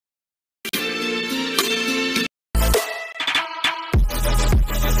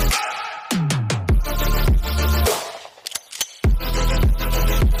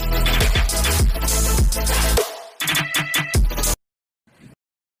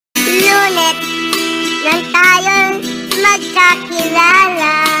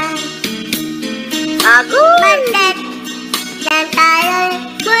nagkakilala. Bakit lang tayo'y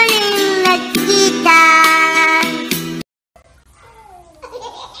muling nagkita?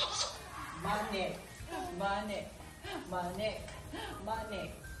 Manik, manik, manik, manik,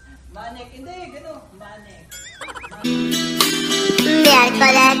 manik, hindi, gano'n, manik.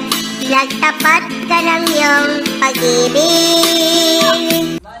 Miyerkules, nagtapat ka ng iyong pag-ibig.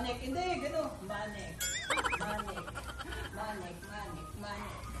 Manik, hindi, gano'n, manik, manik, manik, manik, manik,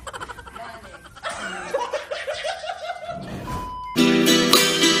 manik.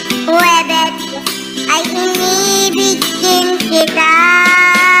 Huwebes ay inibigin kita.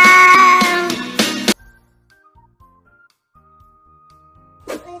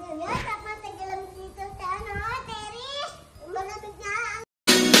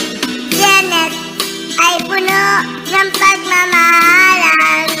 Janet ay puno ng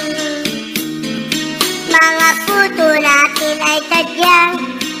pagmamahalan. Mga puto natin ay tadyang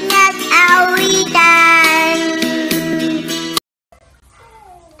nag-awitan.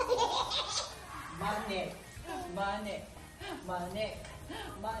 Manik, manik, manik,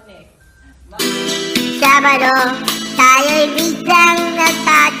 manik, manik. Sabado, tayo'y biglang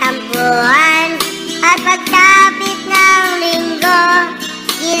nagtatampuhan. At pagtapit ng linggo,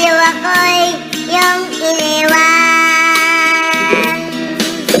 iliw ako'y iyong iniwan.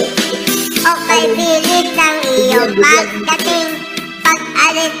 Okay, bilis ng iyong pagdating.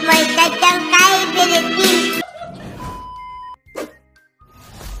 Pag-alis mo'y sadyang kay bilitin.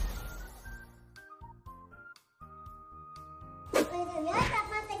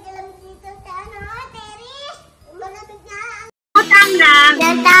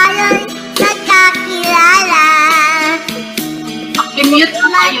 Nang tayo'y nagkakilala. Pakimute na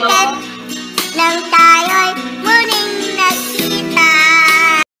kayo. Bakit nang tayo'y muling nagkita?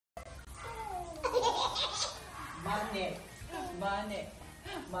 Manik, manik,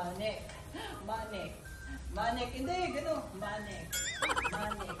 manik, manik, manik, hindi, gano'n, manik,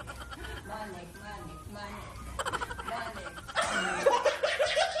 manik, manik, manik, manik, manik.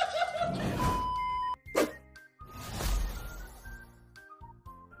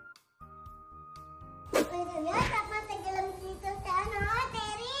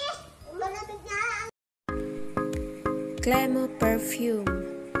 Glamour perfume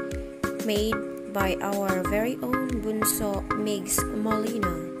made by our very own Bunso Migs Molina.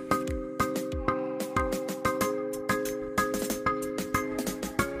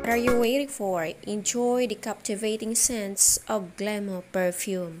 What are you waiting for? Enjoy the captivating scents of Glamour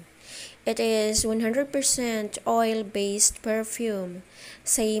perfume. It is 100% oil-based perfume,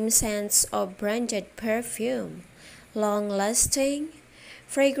 same scents of branded perfume, long-lasting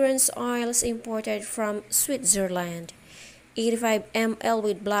fragrance oils imported from Switzerland. 85 ml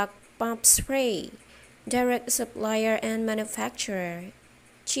with black pump spray, direct supplier and manufacturer,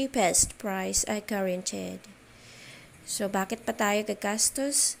 cheapest price ay guaranteed. So bakit pa tayo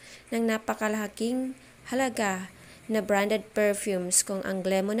gagastos ng napakalaking halaga na branded perfumes kung ang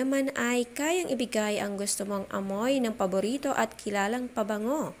Glamour naman ay kayang ibigay ang gusto mong amoy ng paborito at kilalang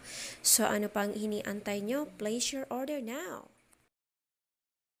pabango? So ano pang iniantay nyo? Place your order now!